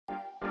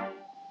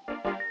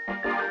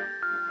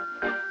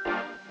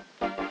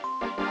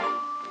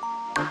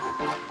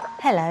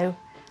Hello,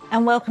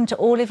 and welcome to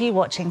all of you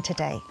watching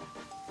today.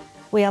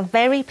 We are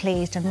very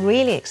pleased and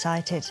really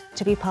excited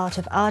to be part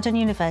of Arden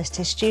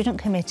University's Student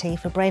Committee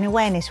for Brain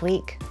Awareness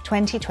Week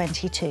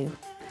 2022,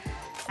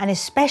 and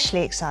especially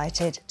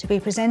excited to be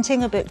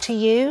presenting a book to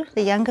you,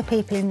 the younger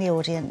people in the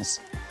audience,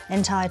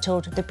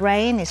 entitled The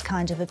Brain is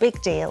Kind of a Big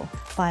Deal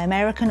by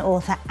American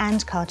author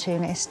and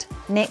cartoonist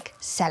Nick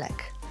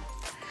Seluk.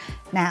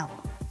 Now,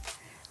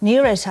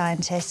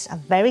 neuroscientists are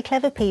very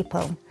clever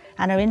people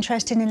and are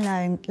interested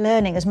in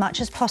learning as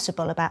much as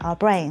possible about our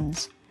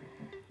brains.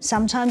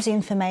 Sometimes the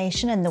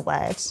information and the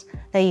words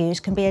they use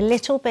can be a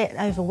little bit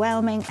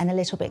overwhelming and a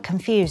little bit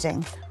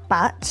confusing,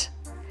 but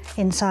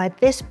inside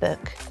this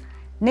book,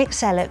 Nick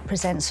Seluk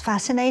presents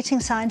fascinating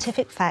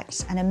scientific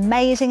facts and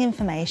amazing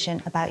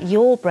information about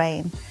your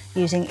brain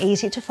using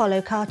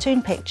easy-to-follow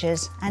cartoon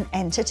pictures and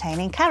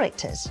entertaining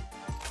characters.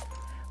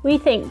 We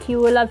think you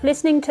will love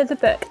listening to the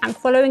book and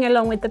following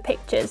along with the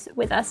pictures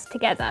with us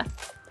together,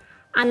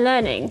 and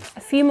learning a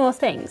few more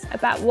things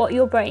about what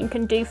your brain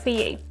can do for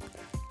you.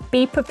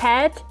 Be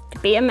prepared to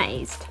be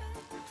amazed.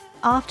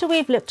 After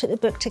we've looked at the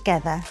book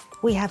together,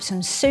 we have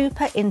some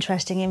super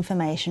interesting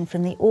information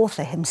from the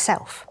author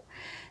himself,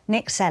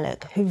 Nick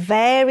Seluk, who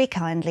very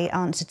kindly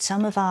answered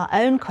some of our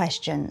own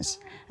questions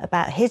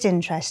about his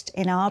interest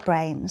in our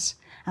brains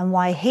and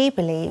why he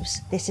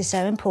believes this is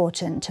so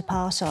important to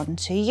pass on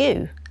to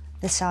you,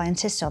 the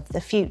scientists of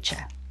the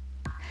future.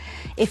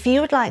 If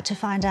you would like to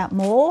find out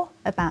more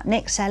about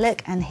Nick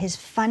Seluk and his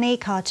funny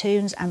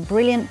cartoons and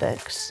brilliant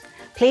books,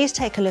 please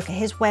take a look at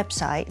his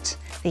website,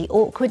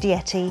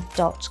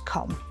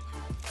 theawkwardyeti.com.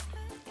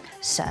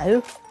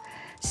 So,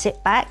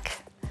 sit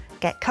back,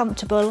 get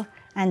comfortable,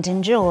 and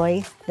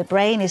enjoy The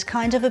Brain is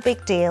Kind of a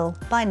Big Deal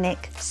by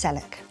Nick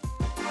Seluk.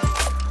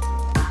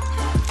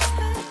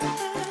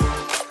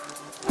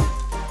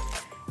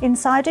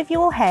 Inside of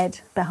your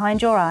head,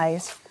 behind your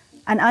eyes,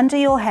 and under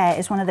your hair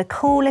is one of the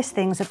coolest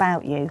things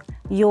about you,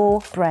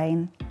 your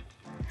brain.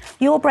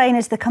 Your brain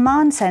is the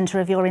command centre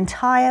of your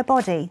entire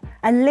body,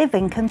 a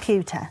living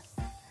computer.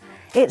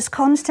 It's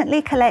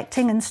constantly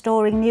collecting and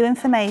storing new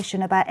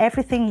information about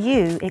everything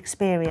you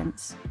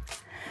experience.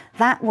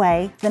 That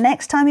way, the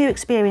next time you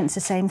experience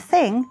the same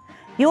thing,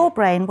 your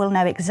brain will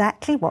know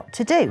exactly what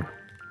to do.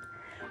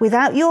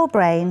 Without your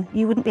brain,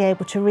 you wouldn't be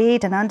able to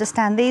read and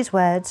understand these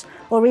words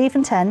or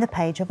even turn the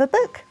page of a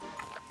book.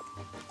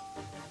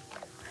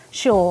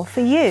 Sure,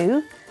 for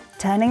you,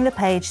 turning the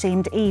page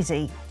seemed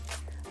easy,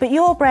 but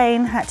your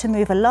brain had to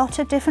move a lot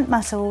of different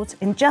muscles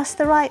in just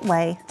the right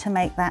way to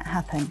make that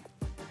happen.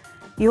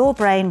 Your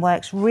brain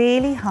works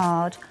really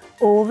hard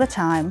all the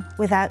time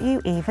without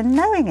you even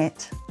knowing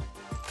it.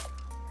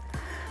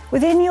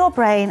 Within your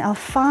brain are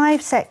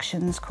 5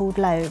 sections called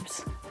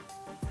lobes.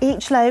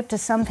 Each lobe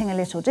does something a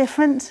little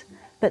different,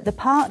 but the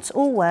parts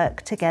all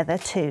work together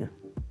too.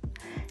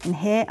 And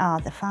here are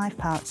the 5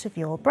 parts of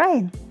your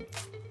brain.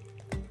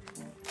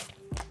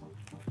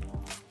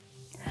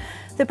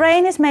 The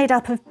brain is made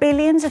up of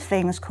billions of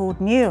things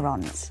called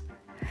neurons.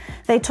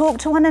 They talk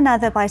to one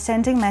another by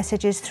sending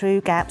messages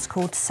through gaps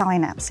called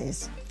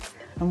synapses.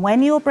 And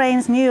when your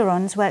brain's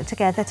neurons work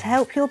together to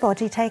help your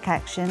body take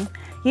action,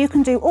 you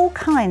can do all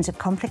kinds of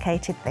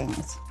complicated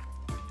things.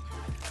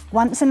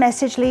 Once a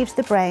message leaves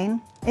the brain,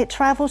 it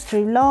travels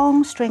through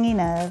long, stringy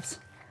nerves.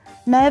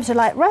 Nerves are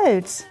like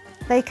roads.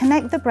 They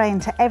connect the brain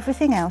to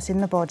everything else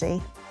in the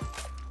body.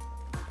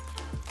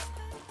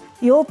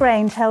 Your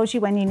brain tells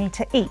you when you need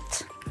to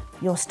eat.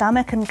 Your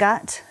stomach and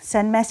gut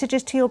send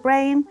messages to your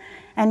brain,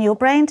 and your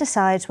brain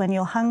decides when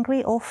you're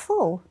hungry or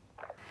full.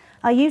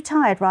 Are you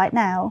tired right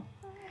now?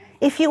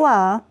 If you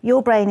are,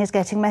 your brain is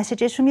getting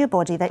messages from your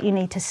body that you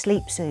need to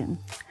sleep soon.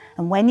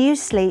 And when you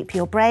sleep,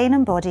 your brain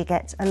and body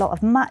get a lot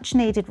of much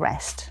needed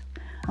rest.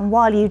 And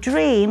while you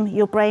dream,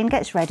 your brain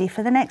gets ready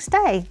for the next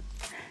day.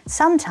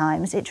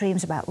 Sometimes it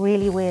dreams about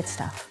really weird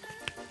stuff.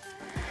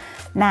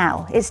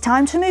 Now, it's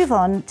time to move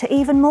on to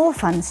even more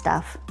fun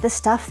stuff, the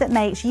stuff that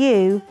makes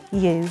you,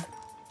 you.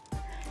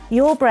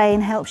 Your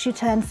brain helps you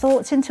turn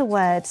thoughts into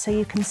words so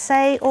you can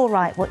say or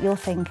write what you're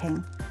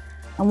thinking.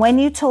 And when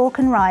you talk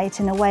and write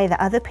in a way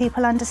that other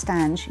people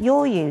understand,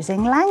 you're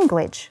using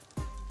language.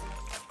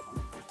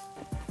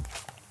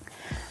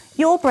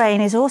 Your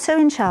brain is also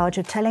in charge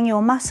of telling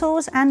your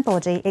muscles and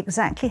body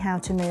exactly how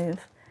to move.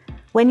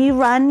 When you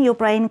run, your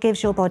brain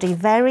gives your body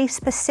very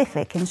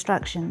specific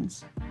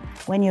instructions.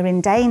 When you're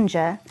in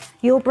danger,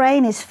 your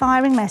brain is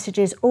firing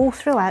messages all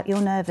throughout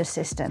your nervous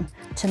system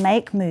to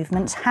make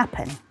movements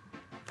happen.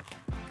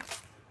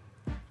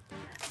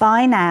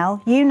 By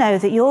now, you know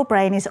that your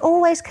brain is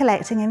always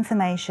collecting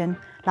information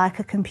like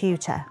a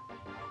computer.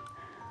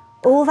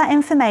 All that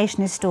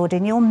information is stored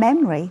in your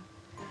memory.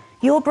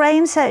 Your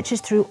brain searches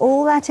through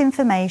all that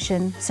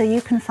information so you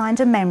can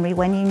find a memory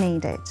when you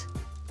need it.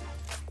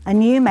 A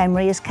new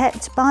memory is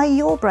kept by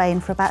your brain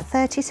for about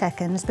 30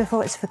 seconds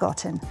before it's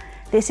forgotten.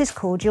 This is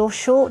called your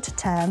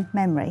short-term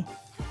memory.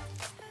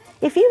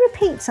 If you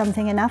repeat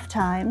something enough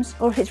times,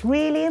 or if it's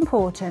really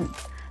important,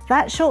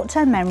 that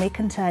short-term memory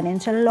can turn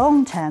into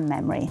long-term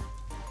memory.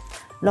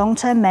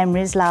 Long-term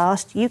memories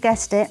last, you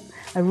guessed it,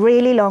 a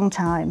really long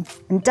time.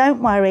 And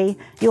don't worry,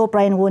 your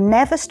brain will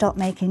never stop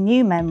making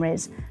new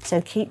memories,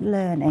 so keep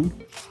learning.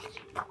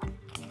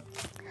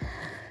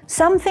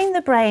 Something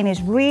the brain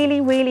is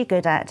really, really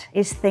good at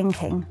is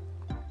thinking.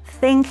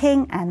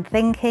 Thinking and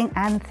thinking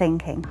and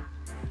thinking.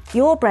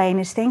 Your brain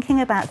is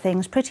thinking about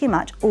things pretty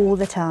much all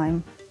the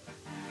time.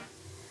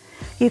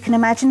 You can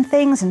imagine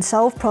things and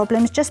solve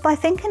problems just by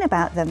thinking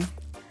about them.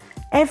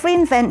 Every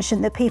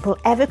invention that people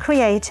ever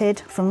created,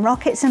 from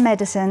rockets and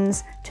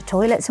medicines to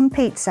toilets and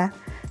pizza,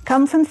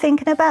 come from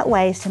thinking about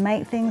ways to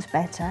make things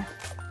better.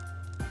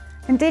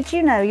 And did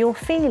you know your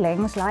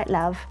feelings, like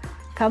love,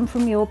 come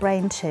from your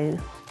brain too?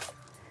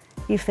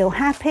 You feel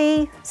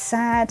happy,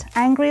 sad,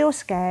 angry or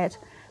scared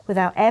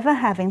without ever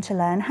having to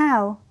learn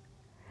how.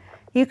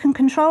 You can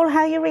control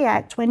how you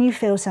react when you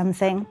feel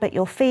something, but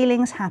your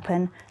feelings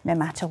happen no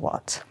matter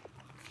what.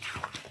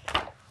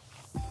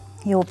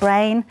 Your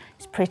brain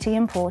is pretty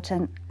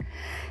important.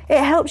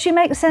 It helps you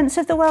make sense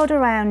of the world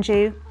around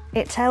you.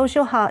 It tells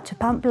your heart to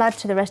pump blood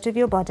to the rest of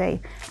your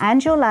body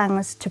and your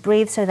lungs to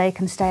breathe so they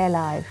can stay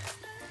alive.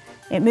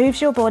 It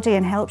moves your body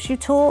and helps you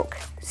talk,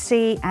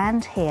 see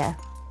and hear.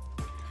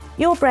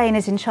 Your brain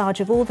is in charge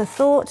of all the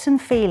thoughts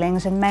and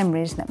feelings and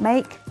memories that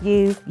make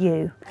you,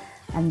 you.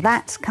 And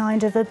that's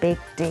kind of a big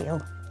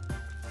deal.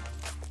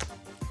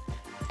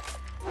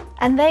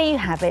 And there you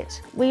have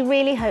it. We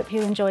really hope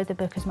you enjoyed the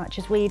book as much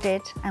as we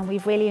did, and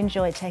we've really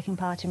enjoyed taking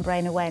part in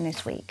Brain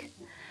Awareness Week.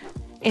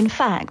 In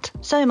fact,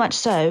 so much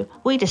so,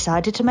 we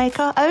decided to make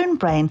our own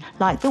brain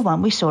like the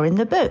one we saw in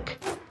the book.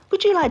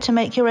 Would you like to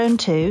make your own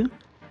too?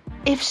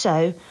 If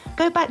so,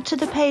 go back to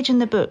the page in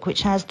the book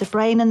which has the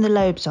brain and the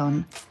lobes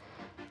on.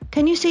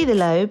 Can you see the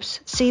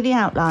lobes? See the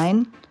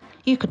outline?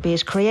 You could be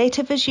as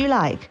creative as you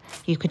like.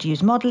 You could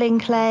use modelling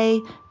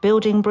clay,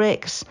 building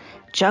bricks,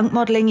 junk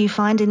modelling you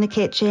find in the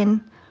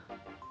kitchen.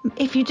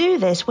 If you do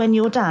this when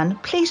you're done,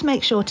 please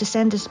make sure to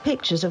send us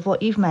pictures of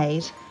what you've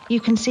made.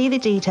 You can see the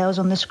details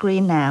on the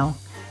screen now,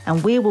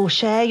 and we will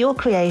share your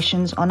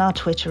creations on our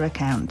Twitter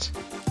account.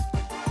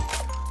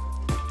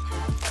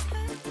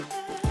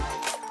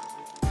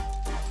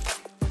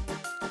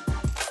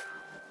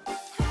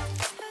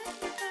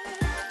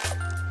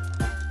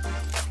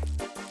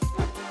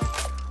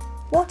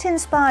 What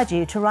inspired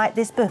you to write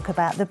this book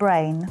about the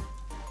brain?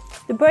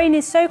 The brain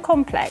is so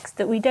complex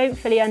that we don't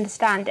fully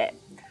understand it.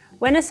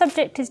 When a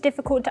subject is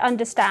difficult to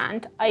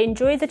understand, I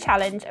enjoy the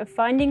challenge of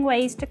finding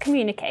ways to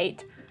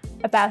communicate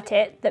about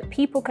it that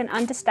people can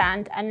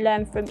understand and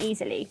learn from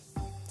easily.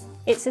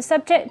 It's a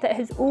subject that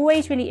has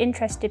always really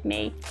interested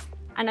me,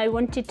 and I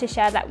wanted to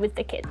share that with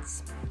the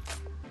kids.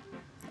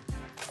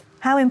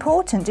 How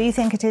important do you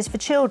think it is for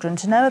children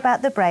to know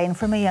about the brain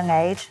from a young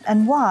age,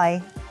 and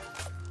why?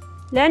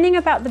 Learning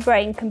about the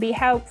brain can be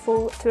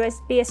helpful to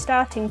be a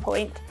starting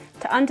point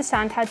to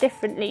understand how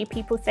differently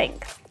people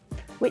think,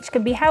 which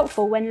can be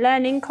helpful when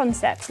learning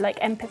concepts like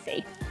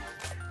empathy.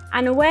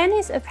 An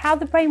awareness of how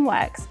the brain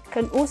works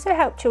can also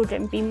help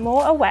children be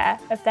more aware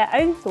of their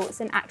own thoughts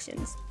and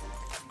actions,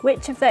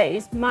 which of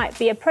those might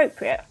be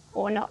appropriate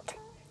or not,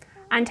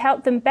 and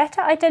help them better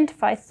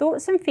identify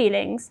thoughts and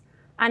feelings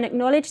and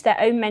acknowledge their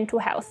own mental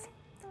health.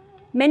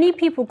 Many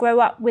people grow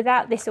up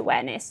without this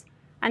awareness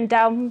and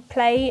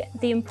downplay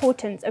the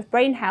importance of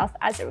brain health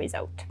as a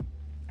result.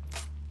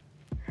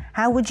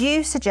 How would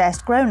you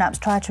suggest grown-ups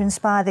try to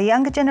inspire the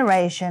younger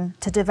generation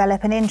to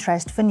develop an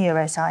interest for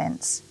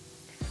neuroscience?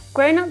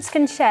 Grown-ups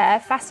can share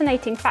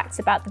fascinating facts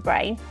about the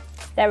brain,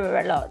 there are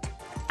a lot,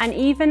 and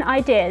even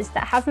ideas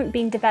that haven't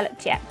been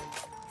developed yet.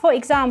 For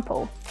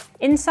example,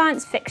 in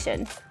science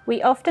fiction,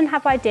 we often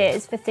have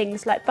ideas for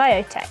things like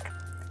biotech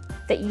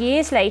that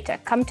years later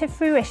come to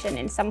fruition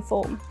in some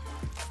form.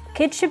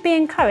 Kids should be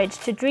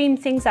encouraged to dream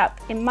things up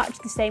in much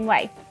the same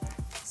way,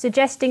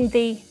 suggesting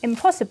the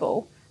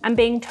impossible and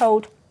being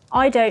told,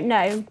 "I don't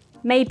know,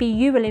 maybe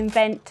you will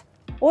invent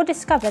or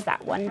discover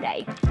that one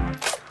day."